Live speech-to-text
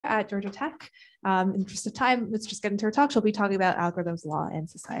at Georgia Tech. In the interest of time, let's just get into her talk. She'll be talking about algorithms, law, and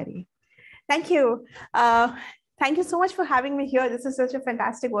society. Thank you. Thank you so much for having me here. This is such a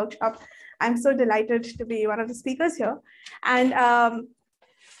fantastic workshop. I'm so delighted to be one of the speakers here. And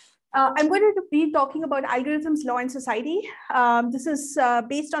I'm going to be talking about algorithms, law, and society. This is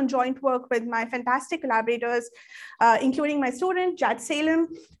based on joint work with my fantastic collaborators, including my student, Salem,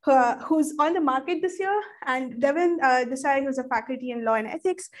 who's on the market this year, and Devin Desai, who's a faculty in law and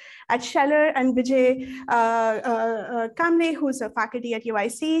ethics at Scheller, and Vijay Kamble, who's a faculty at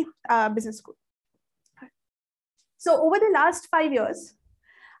UIC Business School. So over the last 5 years,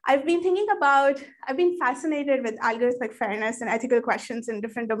 I've been fascinated with algorithmic fairness and ethical questions in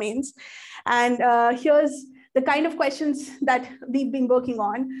different domains. And here's the kind of questions that we've been working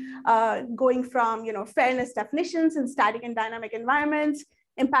on, going from fairness definitions in static and dynamic environments,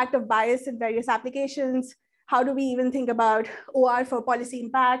 impact of bias in various applications, how do we even think about OR for policy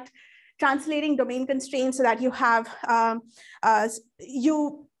impact, translating domain constraints so that you have,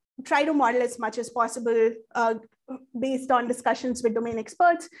 you try to model as much as possible based on discussions with domain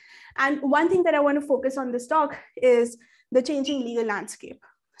experts. And one thing that I want to focus on this talk is the changing legal landscape.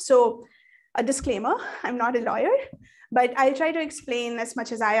 So a disclaimer, I'm not a lawyer, but I'll try to explain as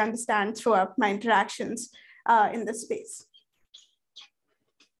much as I understand throughout my interactions in this space.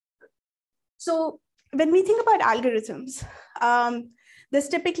 So when we think about algorithms, this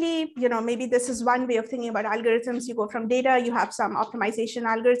typically, maybe this is one way of thinking about algorithms. You go from data, you have some optimization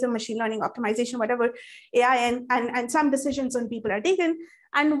algorithm, machine learning optimization, whatever, AI, and some decisions on people are taken.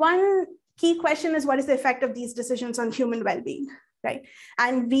 And one key question is, what is the effect of these decisions on human well-being, right?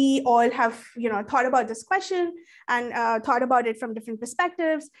 And we all have, thought about this question and thought about it from different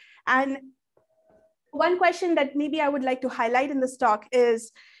perspectives. And one question that maybe I would like to highlight in this talk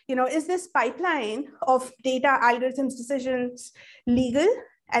is, is this pipeline of data, algorithms, decisions legal,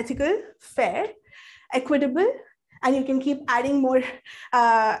 ethical, fair, equitable, and you can keep adding more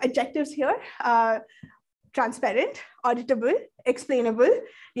adjectives here, transparent, auditable, explainable,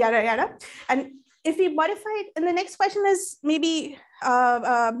 yada, yada. And if we modify it, and the next question is maybe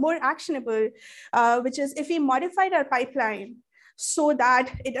more actionable, which is if we modified our pipeline so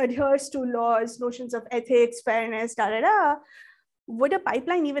that it adheres to laws, notions of ethics, fairness, da, da, da, would a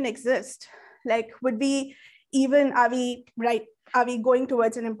pipeline even exist? Like, would we even, are we going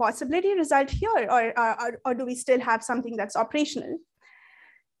towards an impossibility result here, or do we still have something that's operational?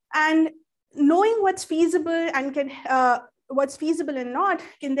 And knowing what's feasible and what's feasible and not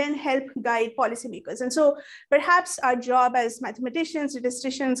can then help guide policymakers. And so perhaps our job as mathematicians,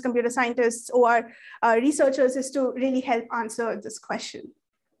 statisticians, computer scientists, or researchers is to really help answer this question.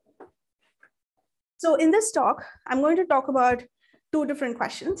 So in this talk, I'm going to talk about two different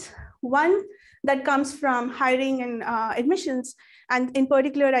questions. One that comes from hiring and admissions, and in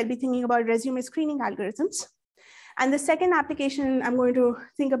particular, I'll be thinking about resume screening algorithms. And the second application I'm going to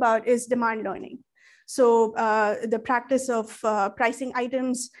think about is demand learning. So the practice of pricing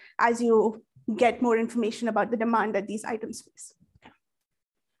items as you get more information about the demand that these items face.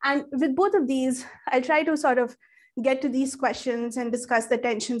 And with both of these, I'll try to sort of get to these questions and discuss the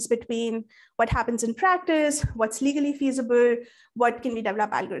tensions between what happens in practice, what's legally feasible, what can we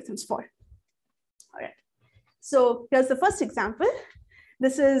develop algorithms for. All right, so here's the first example.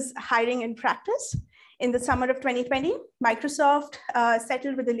 This is hiring in practice. In the summer of 2020, Microsoft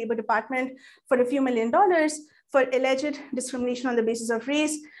settled with the Labor Department for a few $1 million for alleged discrimination on the basis of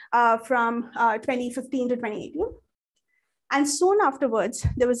race from 2015 to 2018. And soon afterwards,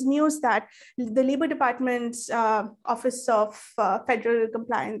 there was news that the Labor Department's Office of Federal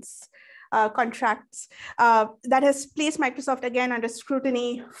Compliance Contracts that has placed Microsoft again under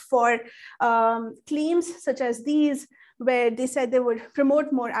scrutiny for claims such as these, where they said they would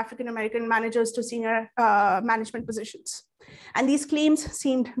promote more African-American managers to senior management positions. And these claims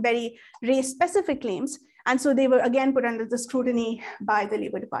seemed very race-specific claims. And so they were again put under the scrutiny by the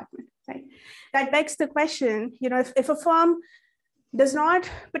Labor Department, right? That begs the question, if a firm does not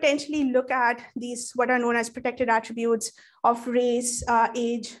potentially look at these, what are known as protected attributes of race,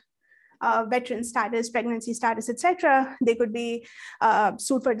 age, veteran status, pregnancy status, et cetera, they could be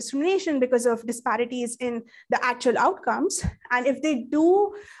sued for discrimination because of disparities in the actual outcomes. And if they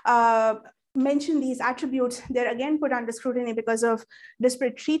do mention these attributes, they're again put under scrutiny because of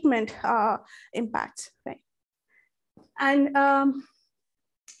disparate treatment impacts, right? And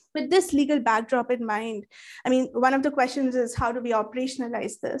with this legal backdrop in mind, I mean, one of the questions is how do we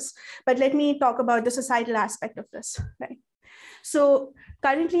operationalize this? But let me talk about the societal aspect of this, right? So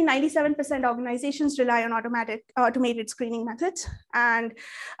currently 97% organizations rely on automated screening methods. And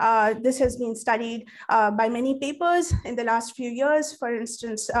this has been studied by many papers in the last few years, for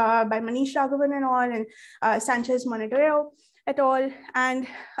instance, by Manish Raghavan and all, and Sanchez Monedero et al. And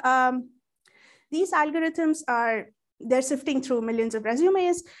these algorithms they're sifting through millions of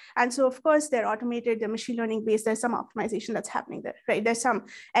resumes. And so of course they're automated, they're machine learning based, there's some optimization that's happening there, right? There's some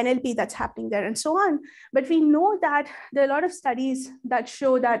NLP that's happening there and so on. But we know that there are a lot of studies that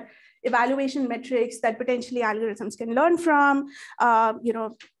show that evaluation metrics that potentially algorithms can learn from,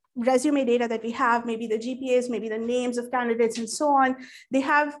 resume data that we have, maybe the GPAs, maybe the names of candidates and so on, they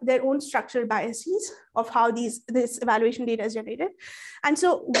have their own structural biases of how this evaluation data is generated. And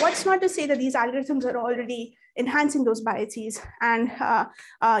so what's not to say that these algorithms are already enhancing those biases and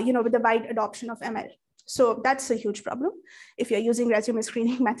with the wide adoption of ML. So that's a huge problem. If you're using resume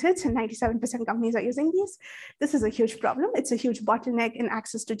screening methods and 97% companies are using these, this is a huge problem. It's a huge bottleneck in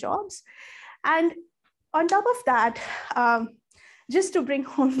access to jobs. And on top of that, just to bring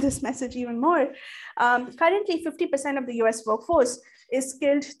home this message even more, currently 50% of the US workforce is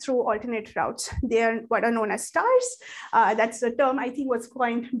skilled through alternate routes. They are what are known as stars. That's a term I think was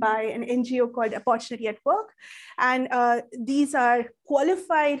coined by an NGO called Opportunity at Work. And these are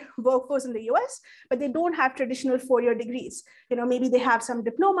qualified workforce in the US, but they don't have traditional four-year degrees. Maybe they have some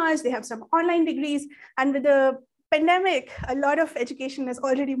diplomas, they have some online degrees, and with the pandemic, a lot of education is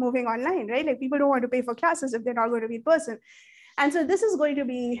already moving online, right? Like people don't want to pay for classes if they're not going to be in person. And so this is going to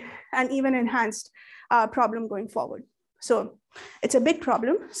be an even enhanced problem going forward. So it's a big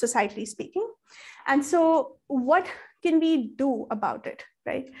problem, societally speaking. And so what can we do about it,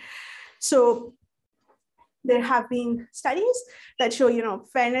 right? So there have been studies that show,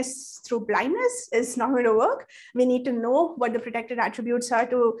 fairness through blindness is not going to work. We need to know what the protected attributes are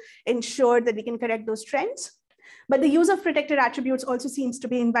to ensure that we can correct those trends. But the use of protected attributes also seems to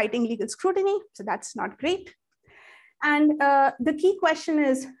be inviting legal scrutiny. So that's not great. And the key question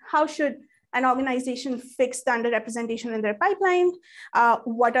is, how should an organization fix the underrepresentation in their pipeline?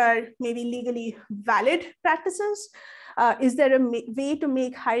 What are maybe legally valid practices? Is there a way to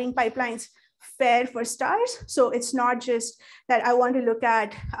make hiring pipelines fair for stars? So it's not just that I want to look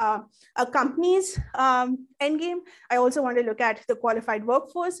at a company's endgame. I also want to look at the qualified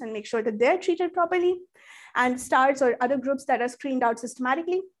workforce and make sure that they're treated properly, and stars or other groups that are screened out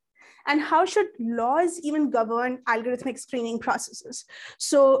systematically. And how should laws even govern algorithmic screening processes?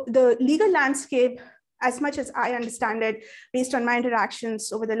 So the legal landscape, as much as I understand it, based on my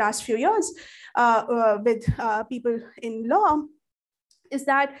interactions over the last few years with people in law, is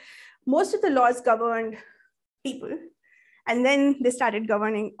that most of the laws governed people, and then they started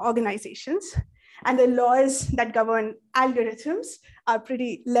governing organizations. And the laws that govern algorithms are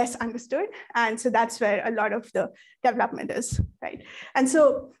pretty less understood. And so that's where a lot of the development is, right? And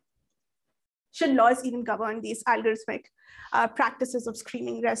so should laws even govern these algorithmic practices of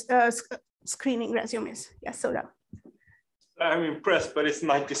screening resumes? Yes, Soda. I'm impressed, but it's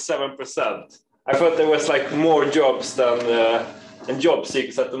 97%. I thought there was like more jobs than job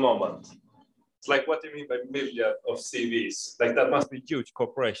seekers at the moment. It's like, what do you mean by million of CVs? Like that must be huge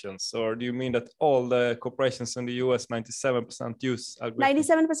corporations, or do you mean that all the corporations in the US, 97% use algorithms?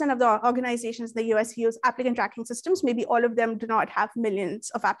 97% of the organizations in the US use applicant tracking systems. Maybe all of them do not have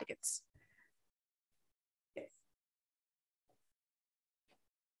millions of applicants. Yes.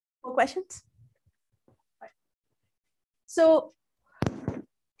 More questions? So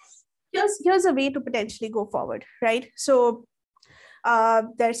here's a way to potentially go forward, right? So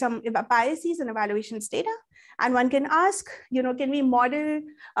there's some biases in evaluations data, and one can ask, can we model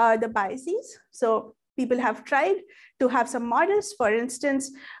the biases? So people have tried to have some models. For instance,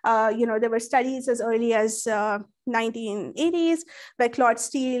 there were studies as early as 1980s where Claude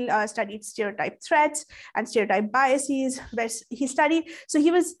Steele studied stereotype threats and stereotype biases, where he studied. So he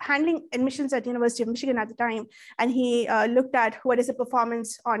was handling admissions at University of Michigan at the time, and he looked at what is the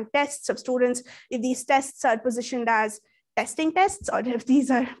performance on tests of students, if these tests are positioned as testing tests or if these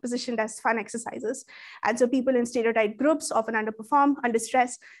are positioned as fun exercises. And so people in stereotype groups often underperform under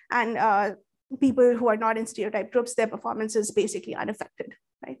stress, and people who are not in stereotype groups, their performance is basically unaffected,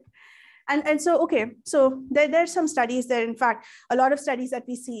 right? And so, okay, so there's some studies there. In fact, a lot of studies that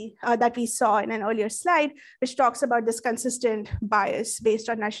we saw in an earlier slide, which talks about this consistent bias based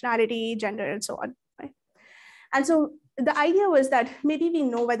on nationality, gender, and so on, right? And so the idea was that maybe we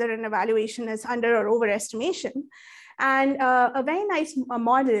know whether an evaluation is under or overestimation. And a very nice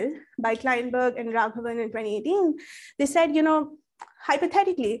model by Kleinberg and Raghavan in 2018, they said,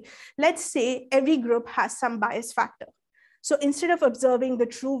 hypothetically, let's say every group has some bias factor. So instead of observing the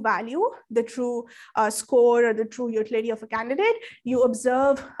true value, the true score or the true utility of a candidate, you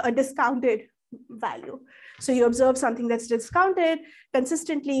observe a discounted value. So you observe something that's discounted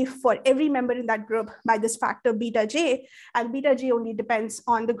consistently for every member in that group by this factor beta j, and beta j only depends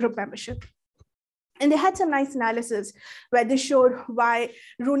on the group membership. And they had some nice analysis where they showed why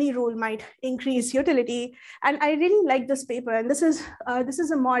Rooney rule might increase utility. And I really like this paper. And this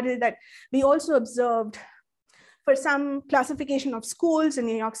is a model that we also observed for some classification of schools in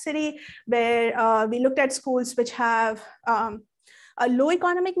New York City, where we looked at schools which have a low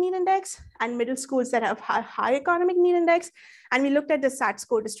economic need index and middle schools that have high economic need index. And we looked at the SAT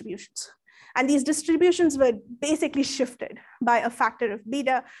score distributions. And these distributions were basically shifted by a factor of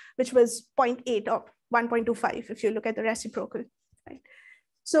beta, which was 0.8 or 1.25 if you look at the reciprocal. Right?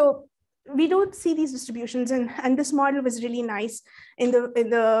 So we don't see these distributions, and this model was really nice in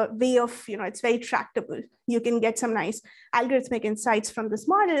the way of, it's very tractable. You can get some nice algorithmic insights from this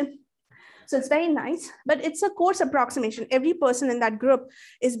model. So it's very nice, but it's a coarse approximation. Every person in that group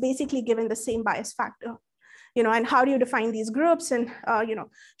is basically given the same bias factor. And how do you define these groups? And,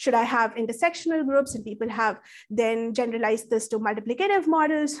 should I have intersectional groups? And people have then generalized this to multiplicative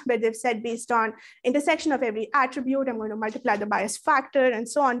models where they've said based on intersection of every attribute, I'm going to multiply the bias factor and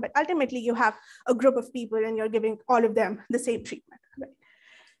so on. But ultimately you have a group of people and you're giving all of them the same treatment. Right?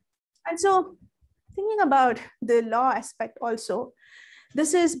 And so thinking about the law aspect also,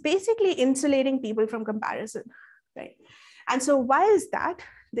 this is basically insulating people from comparison, right? And so why is that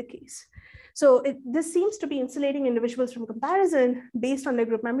the case? So this seems to be insulating individuals from comparison based on their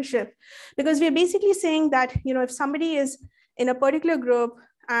group membership, because we're basically saying that, if somebody is in a particular group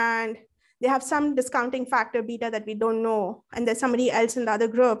and they have some discounting factor beta that we don't know, and there's somebody else in the other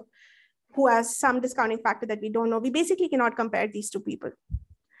group who has some discounting factor that we don't know, we basically cannot compare these two people.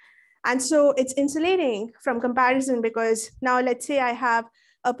 And so it's insulating from comparison because now let's say I have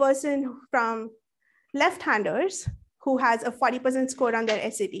a person from left-handers who has a 40% score on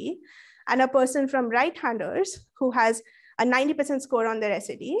their SAT, and a person from right-handers who has a 90% score on their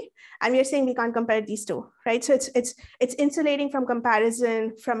SAT, and we are saying we can't compare these two, right? So it's insulating from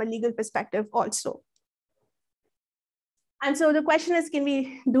comparison from a legal perspective also. And so the question is, can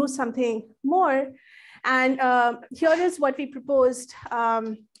we do something more? And here is what we proposed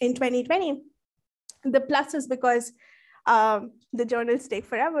in 2020. The plus is because the journals take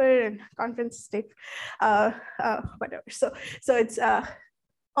forever and conferences take whatever. So it's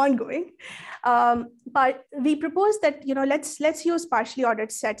ongoing. But we propose that, let's use partially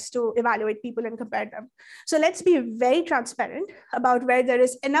ordered sets to evaluate people and compare them. So let's be very transparent about where there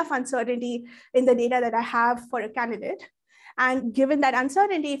is enough uncertainty in the data that I have for a candidate. And given that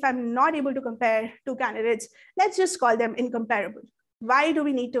uncertainty, if I'm not able to compare two candidates, let's just call them incomparable. Why do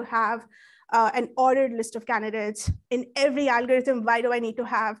we need to have an ordered list of candidates in every algorithm? Why do I need to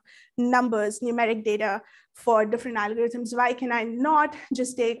have numbers, numeric data for different algorithms? Why can I not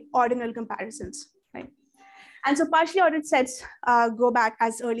just take ordinal comparisons, right? And so partially ordered sets go back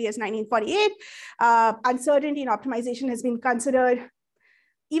as early as 1948. Uncertainty in optimization has been considered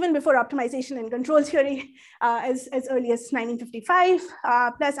even before optimization and control theory as early as 1955,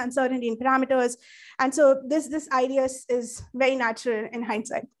 plus uncertainty in parameters. And so this idea is very natural in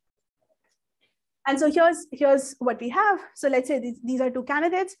hindsight. And so here's what we have. So let's say these are two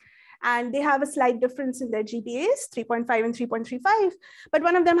candidates, and they have a slight difference in their GPAs, 3.5 and 3.35, but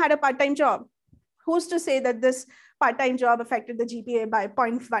one of them had a part-time job. Who's to say that this part-time job affected the GPA by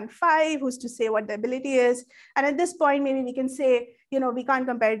 0.15? Who's to say what the ability is? And at this point, maybe we can say, we can't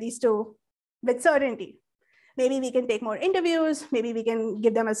compare these two with certainty. Maybe we can take more interviews. Maybe we can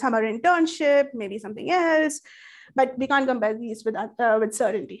give them a summer internship, maybe something else, but we can't compare these with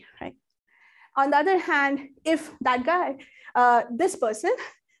certainty, right? On the other hand, if that guy, this person,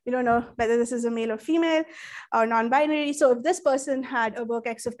 we don't know whether this is a male or female or non-binary. So if this person had a work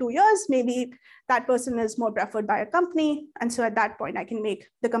X of 2 years, maybe that person is more preferred by a company. And so at that point, I can make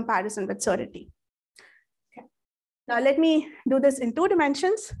the comparison with certainty. Okay. Now let me do this in 2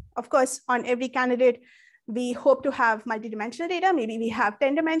 dimensions. Of course, on every candidate, we hope to have multidimensional data. Maybe we have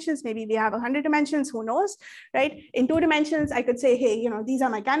 10 dimensions, maybe we have 100 dimensions, who knows, right? In 2 dimensions, I could say, hey, these are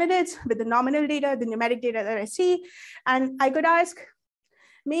my candidates with the nominal data, the numeric data that I see. And I could ask,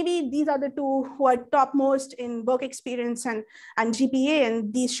 maybe these are the 2 who are topmost in work experience and GPA,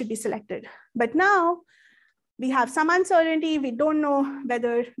 and these should be selected. But now we have some uncertainty. We don't know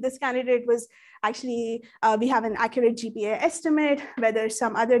whether this candidate was actually, we have an accurate GPA estimate, whether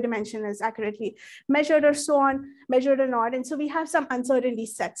some other dimension is accurately measured or so on, measured or not. And so we have some uncertainty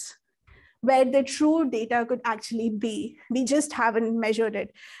sets where the true data could actually be. We just haven't measured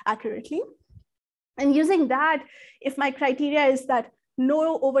it accurately. And using that, if my criteria is that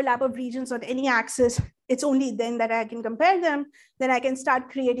no overlap of regions on any axis, it's only then that I can compare them, then I can start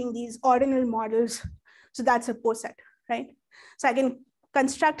creating these ordinal models. So that's a poset, right? So I can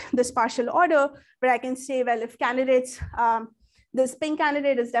construct this partial order where I can say, well, if candidates, this pink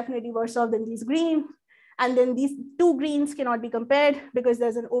candidate is definitely worse off than these green, and then these two greens cannot be compared because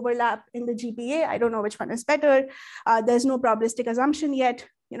there's an overlap in the GPA. I don't know which one is better. There's no probabilistic assumption yet,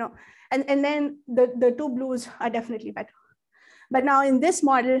 and then the two blues are definitely better. But now in this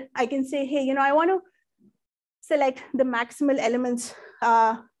model, I can say, hey, I want to select the maximal elements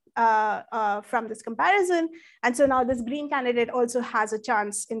from this comparison. And so now this green candidate also has a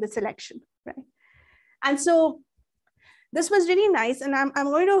chance in the selection, right? And so this was really nice. And I'm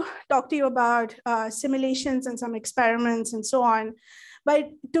going to talk to you about simulations and some experiments and so on. But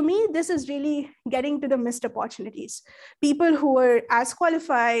to me, this is really getting to the missed opportunities. People who were as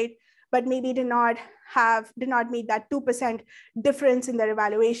qualified, but maybe did not meet that 2% difference in their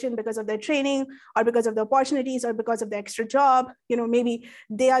evaluation because of their training or because of the opportunities or because of the extra job. Maybe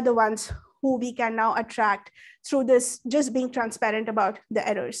they are the ones who we can now attract through this, just being transparent about the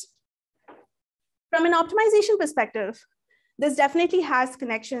errors. From an optimization perspective, this definitely has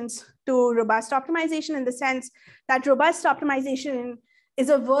connections to robust optimization in the sense that robust optimization is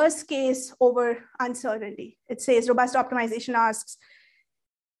a worst case over uncertainty. It says robust optimization asks,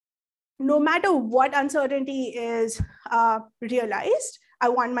 no matter what uncertainty is realized, I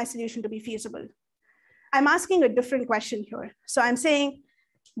want my solution to be feasible. I'm asking a different question here. So I'm saying,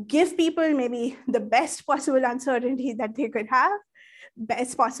 give people maybe the best possible uncertainty that they could have,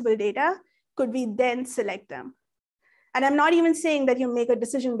 best possible data, could we then select them? And I'm not even saying that you make a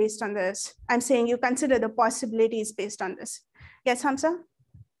decision based on this. I'm saying you consider the possibilities based on this. Yes, Hamza?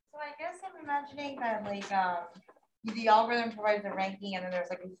 So I guess I'm imagining that the algorithm provides the ranking, and then there's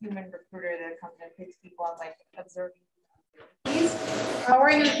like a human recruiter that comes and picks people on observing these. How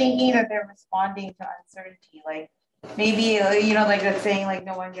are you thinking that they're responding to uncertainty? Like maybe that's saying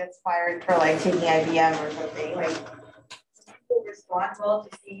no one gets fired for taking IBM or something. People respond well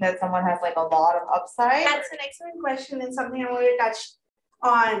to seeing that someone has a lot of upside. That's an excellent question and something I want to touch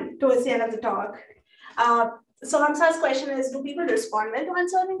on towards the end of the talk. So Hamza's question is, do people respond well to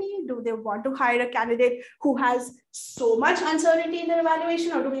uncertainty? Do they want to hire a candidate who has so much uncertainty in their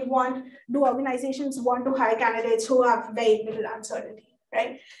evaluation, or do organizations want to hire candidates who have very little uncertainty,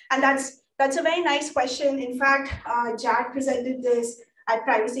 right? And that's a very nice question. In fact, Jack presented this at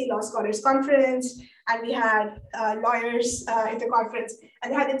Privacy Law Scholars Conference, and we had lawyers at the conference,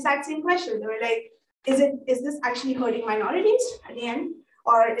 and they had the exact same question. They were like, is this actually hurting minorities at the end?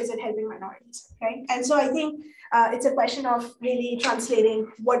 Or is it helping minorities, right? And so I think it's a question of really translating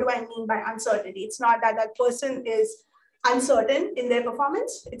what do I mean by uncertainty. It's not that that person is uncertain in their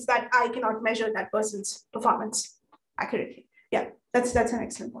performance. It's that I cannot measure that person's performance accurately. Yeah, that's an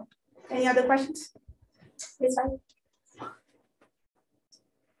excellent point. Any other questions? Please,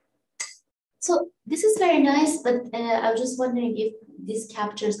 So this is very nice, but I was just wondering if this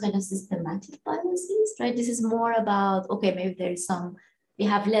captures kind of systematic biases, right? This is more about, okay, maybe there's we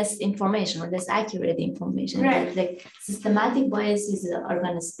have less information or less accurate information. Right. Like systematic biases are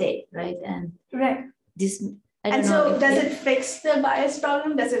going to stay, right? And right. This, and so does it fix the bias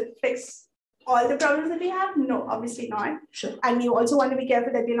problem? Does it fix all the problems that we have? No, obviously not. Sure. And you also want to be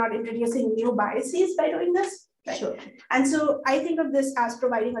careful that we're not introducing new biases by doing this. Right? Sure. And so I think of this as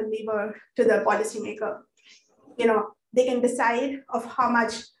providing a lever to the policymaker. They can decide of how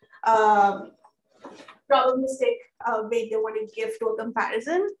much probabilistic weight they want to give to a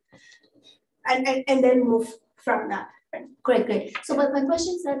comparison, and then move from that. Great. So, but my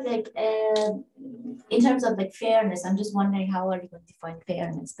question is that, in terms of fairness, I'm just wondering how are you going to define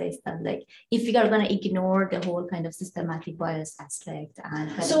fairness based on if you are going to ignore the whole kind of systematic bias aspect and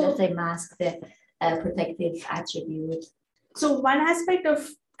kind of, let's say, mask the protective attribute. So one aspect of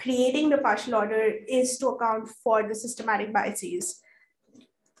creating the partial order is to account for the systematic biases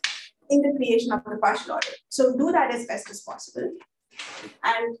in the creation of the partial order. So do that as best as possible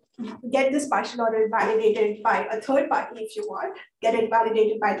and get this partial order validated by a third party if you want, get it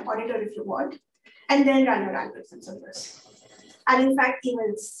validated by an auditor if you want, and then run your algorithms on this. And in fact,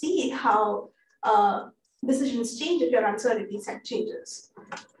 even see how decisions change if your uncertainty set changes.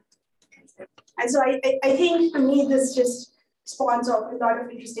 And so I think, to me, this just spawns off a lot of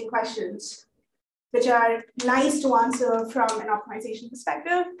interesting questions, which are nice to answer from an optimization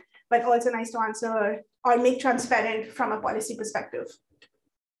perspective, but also nice to answer or make transparent from a policy perspective.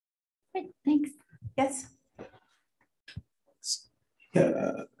 Great, thanks. Yes?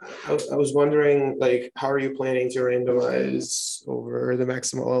 Yeah, I was wondering, how are you planning to randomize over the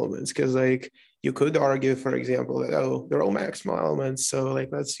maximal elements? Because, you could argue, for example, that, oh, they're all maximal elements, so like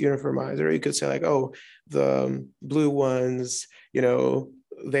let's uniformize. Or you could say like, oh, the blue ones, you know,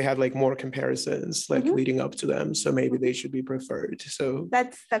 they had like more comparisons like leading up to them, so maybe they should be preferred. So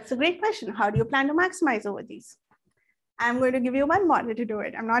that's a great question. How do you plan to maximize over these? I'm going to give you one model to do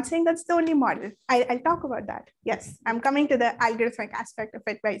it. I'm not saying that's the only model. I'll talk about that. Yes, I'm coming to the algorithmic aspect of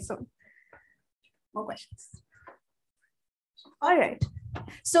it very soon. More questions? All right.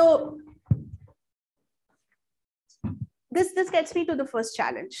 So this gets me to the first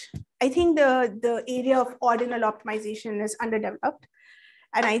challenge. I think the area of ordinal optimization is underdeveloped.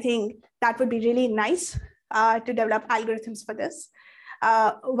 And I think that would be really nice to develop algorithms for this.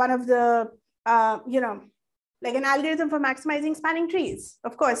 One of the, like an algorithm for maximizing spanning trees.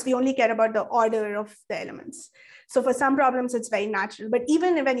 Of course, we only care about the order of the elements. So for some problems, it's very natural. But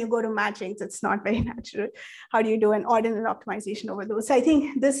even when you go to matchings, it's not very natural. How do you do an ordinal optimization over those? So I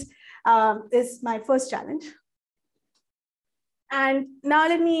think this is my first challenge. And now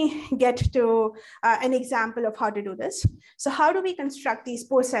let me get to an example of how to do this. So how do we construct these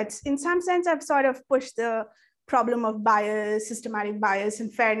posets? In some sense, I've sort of pushed the problem of bias, systematic bias,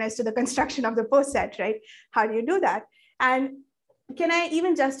 and fairness to the construction of the poset, right? How do you do that? And can I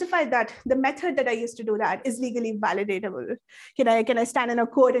even justify that the method that I used to do that is legally validatable? Can I stand in a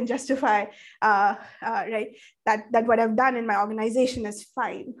court and justify right, that what I've done in my organization is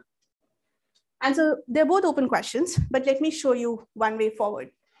fine? And so they're both open questions, but let me show you one way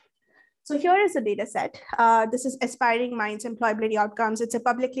forward. So here is a data set. This is Aspiring Minds Employability Outcomes. It's a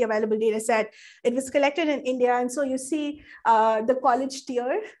publicly available data set. It was collected in India. And so you see the college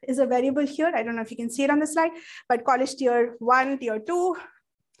tier is a variable here. I don't know if you can see it on the slide, but college tier 1, tier 2,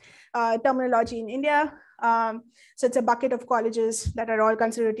 terminology in India. So it's a bucket of colleges that are all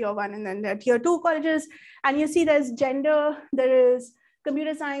considered tier 1, and then there are tier 2 colleges. And you see there's gender, there is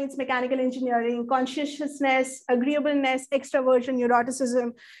computer science, mechanical engineering, conscientiousness, agreeableness, extroversion,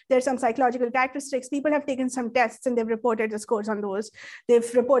 neuroticism. There's some psychological characteristics. People have taken some tests and they've reported the scores on those. They've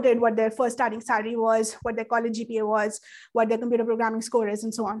reported what their first starting salary was, what their college GPA was, what their computer programming score is,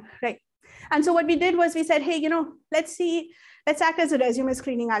 and so on, right? And so what we did was we said, hey, let's act as a resume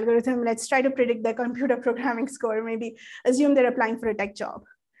screening algorithm. Let's try to predict their computer programming score, maybe assume they're applying for a tech job.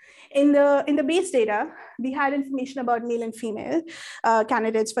 In the base data, we had information about male and female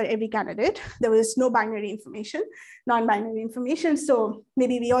candidates for every candidate. There was no binary information, non-binary information. So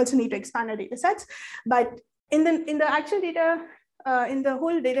maybe we also need to expand our data sets. But in the actual data, in the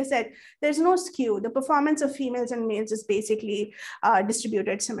whole data set, there's no skew. The performance of females and males is basically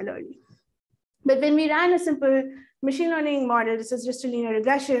distributed similarly. But when we ran a simple machine learning model, this is just a linear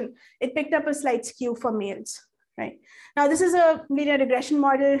regression, it picked up a slight skew for males. Right. Now, this is a linear regression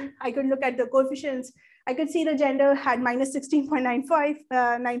model. I could look at the coefficients. I could see the gender had minus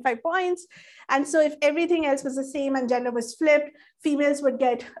 16.95 points. And so if everything else was the same and gender was flipped, females would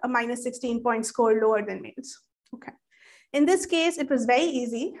get a minus 16 point score lower than males. Okay. In this case, it was very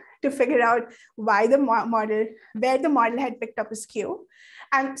easy to figure out where the model had picked up a skew.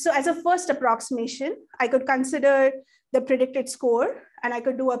 And so as a first approximation, I could consider the predicted score, and I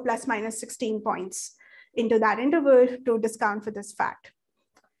could do a plus minus 16 points into that interval to discount for this fact.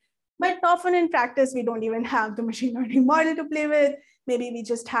 But often in practice, we don't even have the machine learning model to play with. Maybe we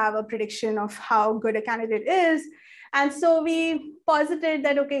just have a prediction of how good a candidate is. And so we posited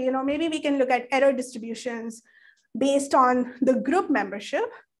that, okay, maybe we can look at error distributions based on the group membership.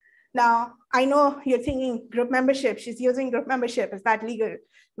 Now, I know you're thinking group membership, she's using group membership, is that legal?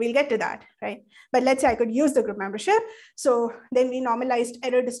 We'll get to that, right? But let's say I could use the group membership. So then we normalized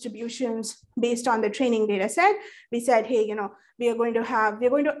error distributions based on the training data set. We said, hey, we're going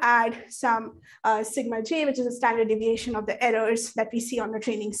to add some sigma j, which is a standard deviation of the errors that we see on the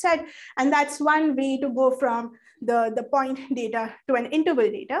training set. And that's one way to go from the point data to an interval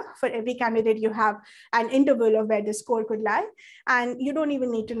data. For every candidate, you have an interval of where the score could lie. And you don't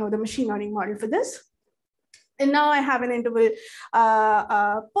even need to know the machine learning model for this. And now I have an interval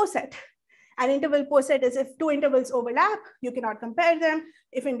poset. An interval poset is if two intervals overlap, you cannot compare them.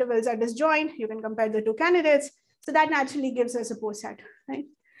 If intervals are disjoint, you can compare the two candidates. So that naturally gives us a poset, right?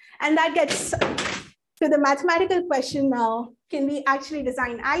 And that gets to the mathematical question now, can we actually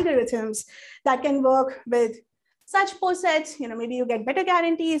design algorithms that can work with such posets? Maybe you get better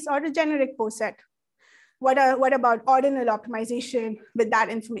guarantees or a generic poset. What about ordinal optimization with that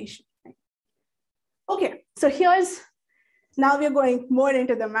information? Okay, so now we're going more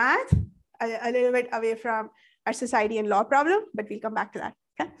into the math, a little bit away from our society and law problem, but we'll come back to that.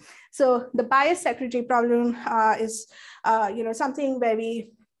 Okay, so the bias secretary problem is something where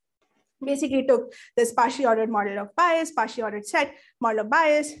we basically took this partially ordered model of bias, partially ordered set, model of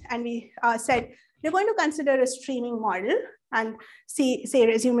bias, and we said, we're going to consider a streaming model and say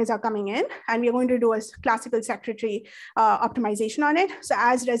resumes are coming in, and we're going to do a classical secretary optimization on it. So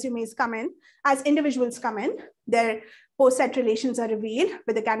as resumes come in, as individuals come in, their post-set relations are revealed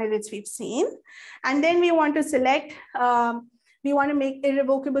with the candidates we've seen. And then we want to select, we want to make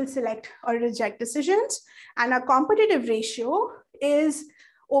irrevocable select or reject decisions. And our competitive ratio is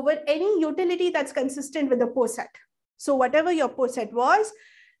over any utility that's consistent with the post set. So whatever your post set was,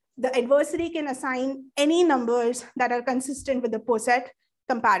 the adversary can assign any numbers that are consistent with the post set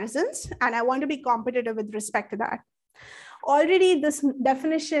comparisons. And I want to be competitive with respect to that. Already this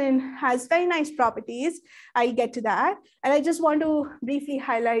definition has very nice properties. I'll get to that. And I just want to briefly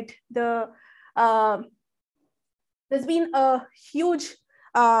highlight the, there's been a huge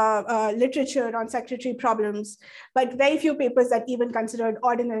literature on secretary problems, but very few papers that even considered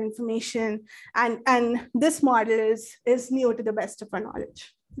ordinary information. And this model is new to the best of our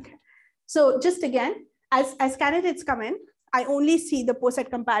knowledge. Okay. So just again, as candidates come in, I only see the post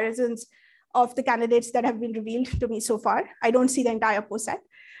set comparisons of the candidates that have been revealed to me so far. I don't see the entire post set.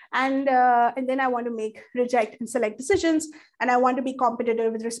 And then I want to make reject and select decisions. And I want to be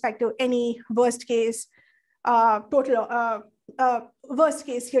competitive with respect to any worst case worst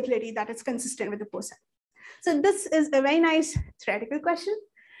case utility that is consistent with the post set. So this is a very nice theoretical question,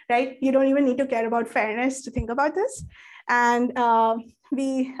 right? You don't even need to care about fairness to think about this. And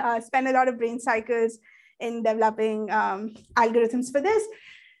we spend a lot of brain cycles in developing algorithms for this.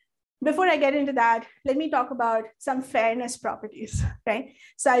 Before I get into that, let me talk about some fairness properties, right?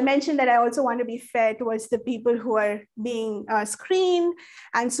 So I mentioned that I also want to be fair towards the people who are being screened.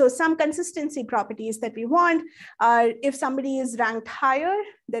 And so some consistency properties that we want are if somebody is ranked higher,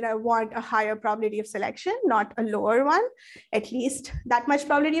 then I want a higher probability of selection, not a lower one, at least that much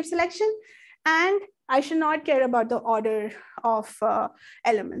probability of selection. And I should not care about the order of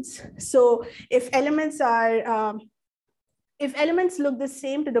elements. So if elements are, if elements look the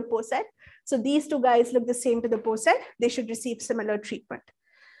same to the post set, so these two guys look the same to the post set, they should receive similar treatment.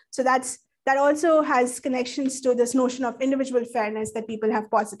 So that also has connections to this notion of individual fairness that people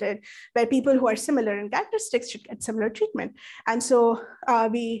have posited, where people who are similar in characteristics should get similar treatment. And so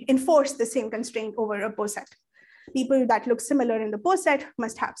we enforce the same constraint over a post set. People that look similar in the post set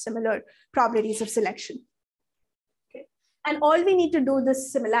must have similar probabilities of selection. Okay. And all we need to do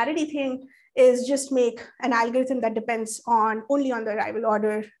this similarity thing is just make an algorithm that depends only on the arrival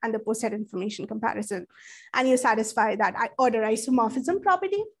order and the post set information comparison. And you satisfy that order isomorphism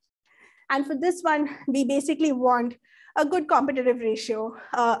property. And for this one, we basically want a good competitive ratio.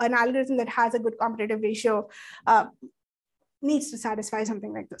 An algorithm that has a good competitive ratio needs to satisfy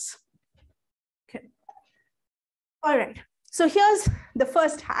something like this. Okay. All right. So here's the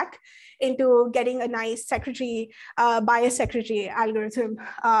first hack into getting a nice secretary, bias secretary algorithm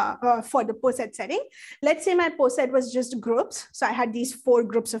for the post set setting. Let's say my post set was just groups. So I had these 4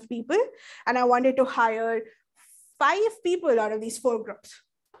 groups of people, and I wanted to hire 5 people out of these 4 groups.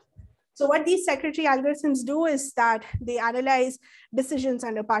 So what these secretary algorithms do is that they analyze decisions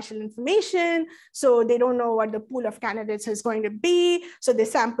under partial information. So they don't know what the pool of candidates is going to be. So they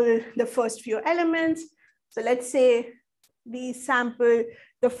sample the first few elements. So let's say we sample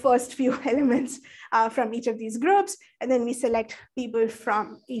the first few elements from each of these groups, and then we select people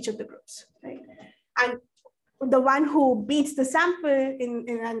from each of the groups, right? And the one who beats the sample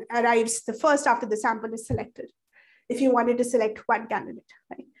and arrives the first after the sample is selected, if you wanted to select one candidate,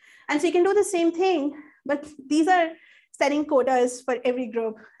 right? And so you can do the same thing, but these are setting quotas for every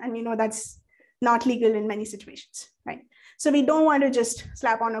group, and you know that's not legal in many situations, right? So we don't want to just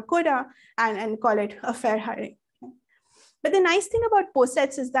slap on a quota and call it a fair hiring. But the nice thing about post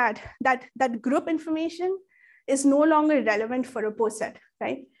sets is that group information is no longer relevant for a post set,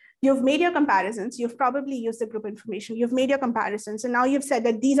 right? You've made your comparisons. You've probably used the group information. You've made your comparisons. And now you've said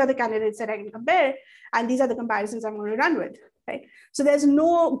that these are the candidates that I can compare, and these are the comparisons I'm going to run with, right? So there's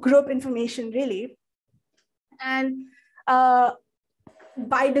no group information really. And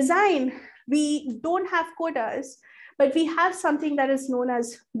by design, we don't have quotas, but we have something that is known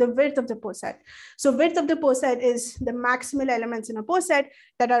as the width of the post set. So width of the post set is the maximal elements in a post set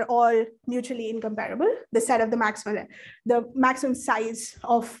that are all mutually incomparable, the set of the maximum size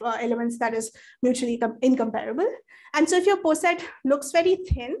of elements that is mutually incomparable. And so if your post set looks very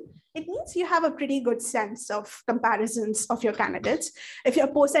thin, it means you have a pretty good sense of comparisons of your candidates. If your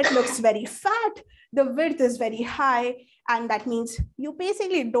post set looks very fat, the width is very high, and that means you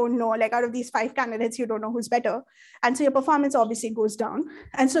basically don't know, like out of these 5 candidates, you don't know who's better. And so your performance obviously goes down.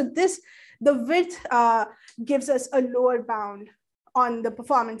 And so the width gives us a lower bound on the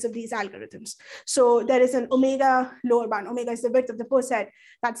performance of these algorithms. So there is an omega lower bound. Omega is the width of the post set.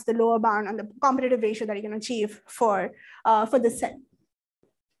 That's the lower bound on the comparative ratio that you can achieve for this set.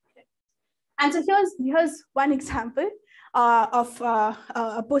 And so here's one example of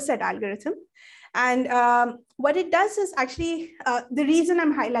a post set algorithm. And what it does is actually, the reason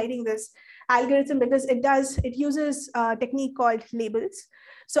I'm highlighting this algorithm, because it uses a technique called labels.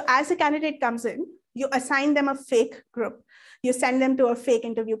 So as a candidate comes in, you assign them a fake group. You send them to a fake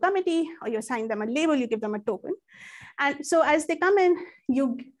interview committee, or you assign them a label, you give them a token. And so as they come in,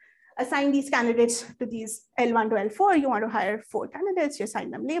 you assign these candidates to these L1 to L4. You want to hire 4 candidates, you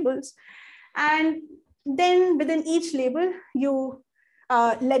assign them labels. And then within each label, you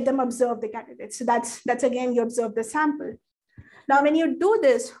let them observe the candidates. So that's again, you observe the sample. Now, when you do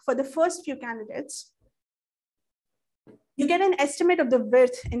this for the first few candidates, you get an estimate of the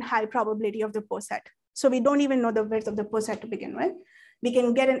width in high probability of the post set. So we don't even know the width of the post set to begin with. We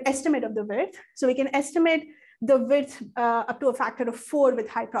can get an estimate of the width. So we can estimate the width up to a factor of 4 with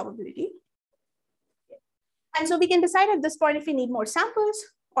high probability. And so we can decide at this point if we need more samples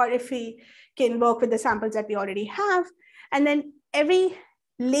or if we can work with the samples that we already have. And then every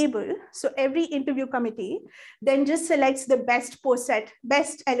label, so every interview committee, then just selects the best post set,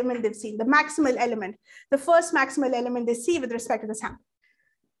 best element they've seen, the maximal element, the first maximal element they see with respect to the sample,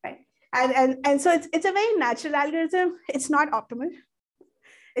 right? And so it's a very natural algorithm. It's not optimal.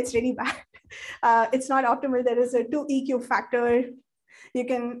 It's really bad. It's not optimal. There is a 2 EQ factor. You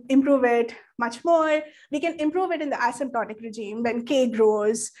can improve it much more. We can improve it in the asymptotic regime when K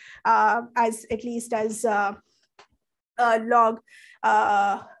grows as at least as log.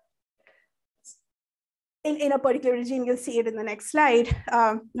 In a particular regime, you'll see it in the next slide.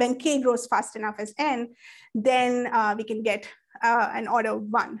 When K grows fast enough as N, then we can get an order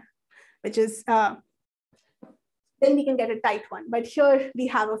 1, which is, then we can get a tight one. But here we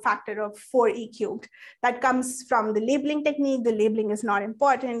have a factor of 4e cubed. That comes from the labeling technique. The labeling is not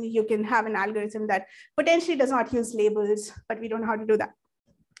important. You can have an algorithm that potentially does not use labels, but we don't know how to do that.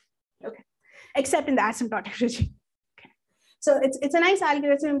 Okay, except in the asymptotic regime. So it's a nice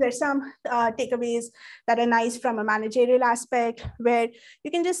algorithm. There's some takeaways that are nice from a managerial aspect, where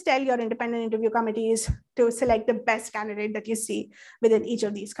you can just tell your independent interview committees to select the best candidate that you see within each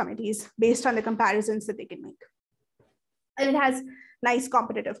of these committees based on the comparisons that they can make. And it has nice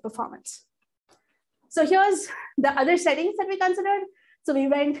competitive performance. So here's the other settings that we considered. So we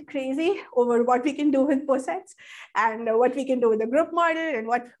went crazy over what we can do with post sets and what we can do with the group model, and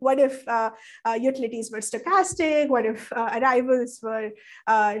what if utilities were stochastic, what if arrivals were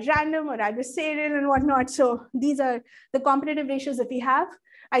random or adversarial and whatnot. So these are the competitive ratios that we have.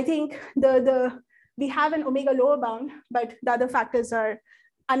 I think we have an omega lower bound, but the other factors are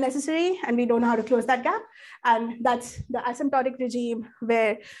unnecessary and we don't know how to close that gap. And that's the asymptotic regime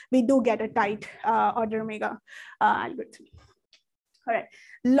where we do get a tight order omega algorithm. All right,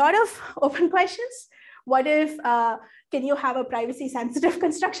 a lot of open questions. What if, can you have a privacy sensitive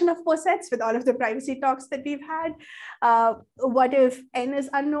construction of post sets with all of the privacy talks that we've had? What if N is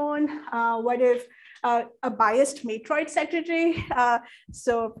unknown? What if a biased matroid secretary?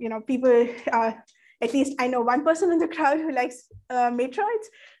 So, you know, people, at least I know one person in the crowd who likes matroids.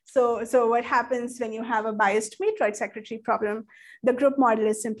 So what happens when you have a biased matroid secretary problem? The group model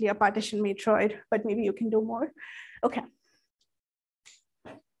is simply a partition matroid, but maybe you can do more. Okay.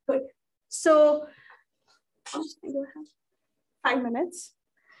 Good. So, 5 minutes.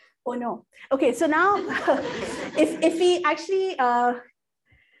 Oh no. Okay, so now if we actually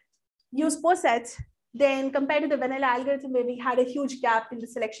use post sets, then compared to the vanilla algorithm where we had a huge gap in the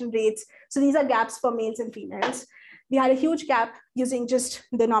selection rates. So these are gaps for males and females. We had a huge gap using just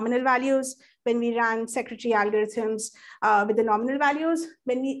the nominal values when we ran secretary algorithms with the nominal values.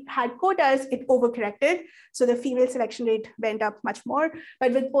 When we had quotas, it overcorrected. So the female selection rate went up much more.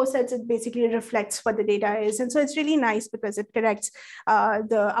 But with post sets, it basically reflects what the data is. And so it's really nice because it corrects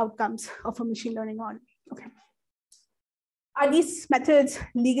the outcomes of a machine learning model. Okay. Are these methods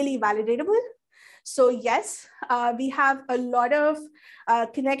legally validatable? So yes, we have a lot of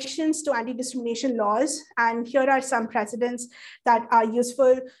connections to anti-discrimination laws, and here are some precedents that are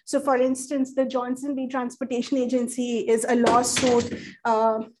useful. So for instance, the Johnson v. Transportation Agency is a lawsuit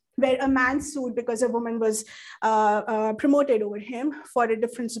where a man sued because a woman was promoted over him for a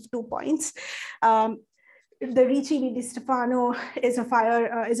difference of 2 points. The Ricci v. Di Stefano is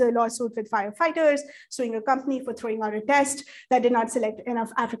a lawsuit with firefighters suing a company for throwing out a test that did not select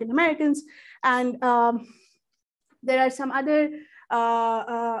enough African Americans. And there are some other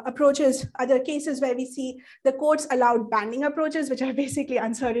approaches, other cases where we see the courts allowed banding approaches, which are basically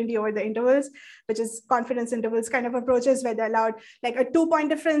uncertainty over the intervals, which is confidence intervals kind of approaches, where they allowed like a 2-point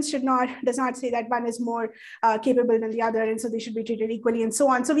difference does not say that one is more capable than the other, and so they should be treated equally, and so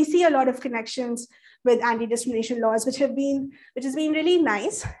on. So we see a lot of connections with anti-discrimination laws, which has been really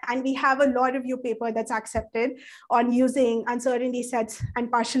nice. And we have a law review paper that's accepted on using uncertainty sets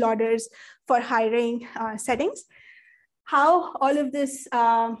and partial orders for hiring settings. How all of this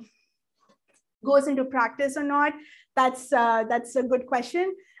goes into practice or not, that's a good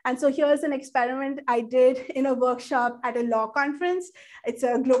question. And so here's an experiment I did in a workshop at a law conference. It's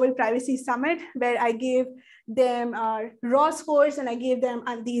a global privacy summit where I gave them raw scores and I gave them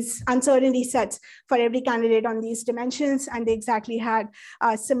these uncertainty sets for every candidate on these dimensions. And they exactly had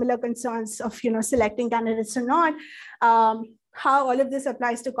similar concerns of selecting candidates or not. How all of this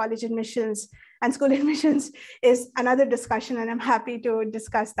applies to college admissions and school admissions is another discussion, and I'm happy to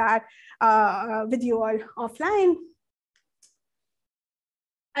discuss that with you all offline.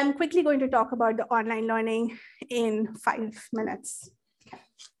 I'm quickly going to talk about the online learning in 5 minutes. Okay.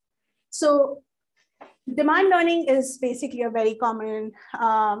 So demand learning is basically a very common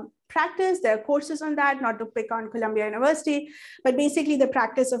practice. There are courses on that, not to pick on Columbia University, but basically the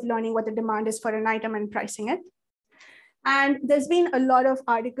practice of learning what the demand is for an item and pricing it. And there's been a lot of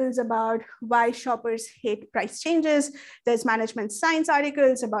articles about why shoppers hate price changes. There's management science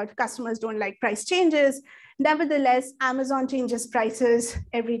articles about customers don't like price changes. Nevertheless, Amazon changes prices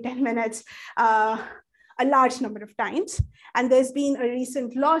every 10 minutes, a large number of times. And there's been a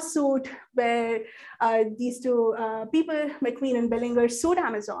recent lawsuit where these two people, McQueen and Billinger, sued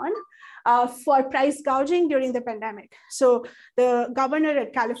Amazon for price gouging during the pandemic. So the governor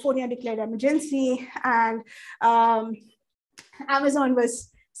at California declared emergency, and Amazon was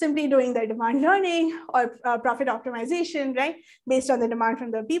simply doing their demand learning or profit optimization, right, based on the demand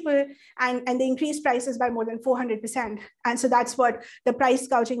from the people, and they increased prices by more than 400%. And so that's what the price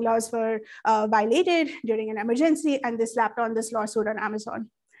gouging laws were violated during an emergency, and they slapped on this lawsuit on Amazon.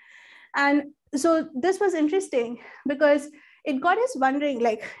 And so this was interesting because it got us wondering,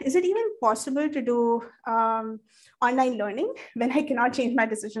 like, is it even possible to do online learning when I cannot change my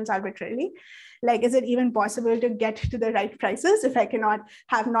decisions arbitrarily? Like, is it even possible to get to the right prices if I cannot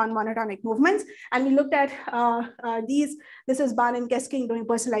have non-monotonic movements? And we looked at this is Barn and Kesking doing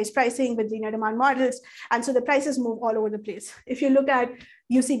personalized pricing with linear demand models. And so the prices move all over the place. If you look at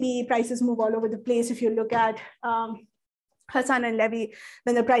UCB, prices move all over the place. If you look at Hassan and Levy,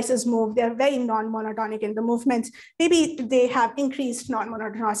 when the prices move, they're very non-monotonic in the movements. Maybe they have increased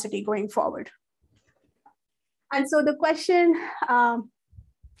non-monotonicity going forward. And so the question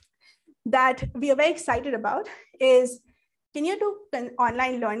that we are very excited about is, can you do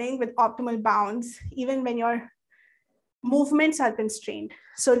online learning with optimal bounds, even when your movements are constrained?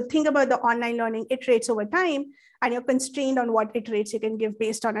 So think about the online learning iterates over time, and you're constrained on what iterates you can give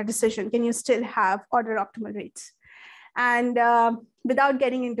based on a decision. Can you still have order optimal rates? And without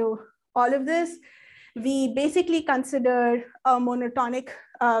getting into all of this, we basically consider a monotonic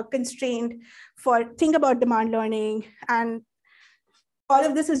constraint think about demand learning. And all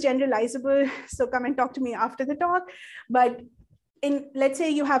of this is generalizable, so come and talk to me after the talk. But let's say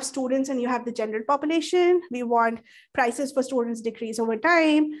you have students and you have the general population. We want prices for students decrease over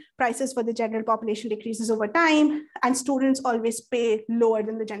time, prices for the general population decreases over time, and students always pay lower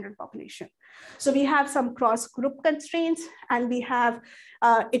than the general population. So we have some cross-group constraints, and we have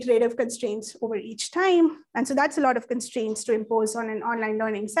iterative constraints over each time. And so that's a lot of constraints to impose on an online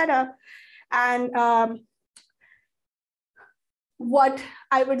learning setup. And what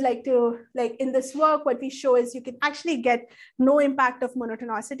I would like to, in this work, what we show is you can actually get no impact of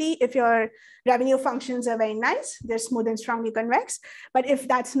monotonicity if your revenue functions are very nice, they're smooth and strongly convex. But if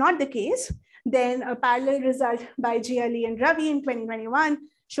that's not the case, then a parallel result by GLE and Ravi in 2021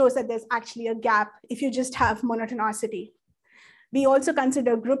 shows that there's actually a gap if you just have monotonicity. We also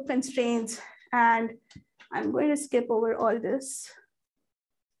consider group constraints, and I'm going to skip over all this.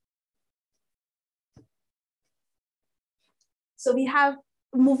 So we have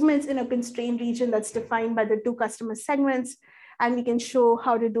movements in a constrained region that's defined by the two customer segments, and we can show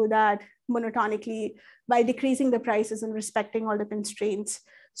how to do that monotonically by decreasing the prices and respecting all the constraints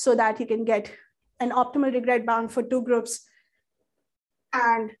so that you can get an optimal regret bound for 2 groups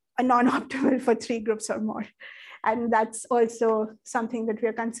and a non-optimal for 3 groups or more. And that's also something that we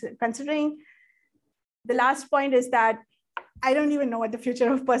are considering. The last point is that I don't even know what the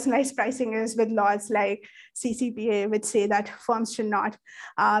future of personalized pricing is with laws like CCPA, which say that firms should not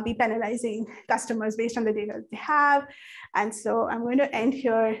be penalizing customers based on the data they have. And so I'm going to end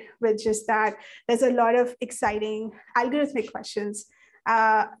here with just that there's a lot of exciting algorithmic questions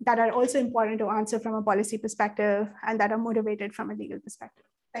that are also important to answer from a policy perspective and that are motivated from a legal perspective.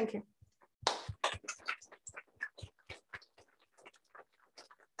 Thank you.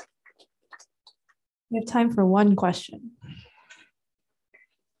 We have time for one question.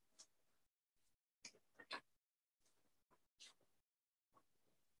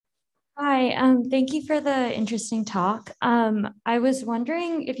 Hi, thank you for the interesting talk. I was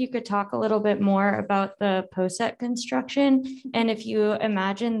wondering if you could talk a little bit more about the post-set construction, and if you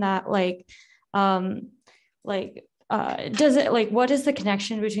imagine that does it what is the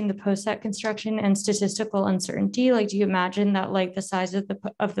connection between the post-set construction and statistical uncertainty? Like, do you imagine that the size of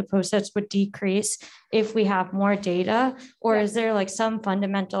the post-sets would decrease if we have more data, or is there some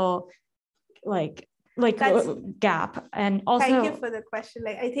fundamental gap? And also, thank you for the question.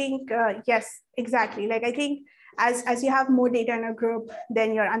 I think yes, exactly. I think as you have more data in a group,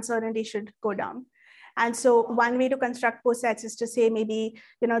 then your uncertainty should go down. And so one way to construct post sets is to say maybe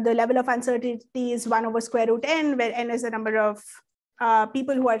the level of uncertainty is 1 over square root n, where n is the number of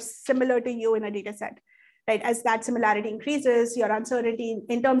people who are similar to you in a data set. Right? As that similarity increases, your uncertainty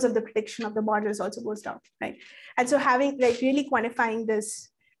in terms of the prediction of the models also goes down. Right? And so having really quantifying this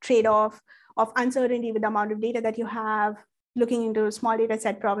trade-off of uncertainty with the amount of data that you have, looking into small data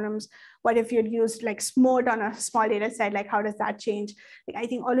set problems. What if you'd used SMORT on a small data set? How does that change? I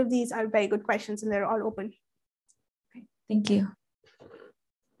think all of these are very good questions and they're all open. Okay, thank you.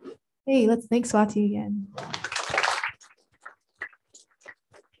 Hey, let's thank Swati again.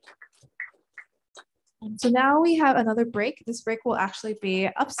 So now we have another break. This break will actually be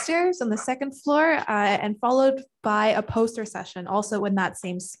upstairs on the 2nd floor and followed by a poster session, also in that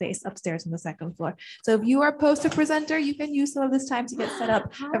same space upstairs on the 2nd floor. So if you are a poster presenter, you can use some of this time to get set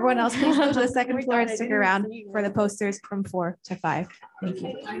up. Everyone else, please go to the 2nd floor and stick around for the posters from 4 to 5. Thank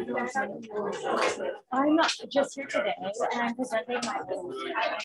you. I'm just here today and I'm presenting my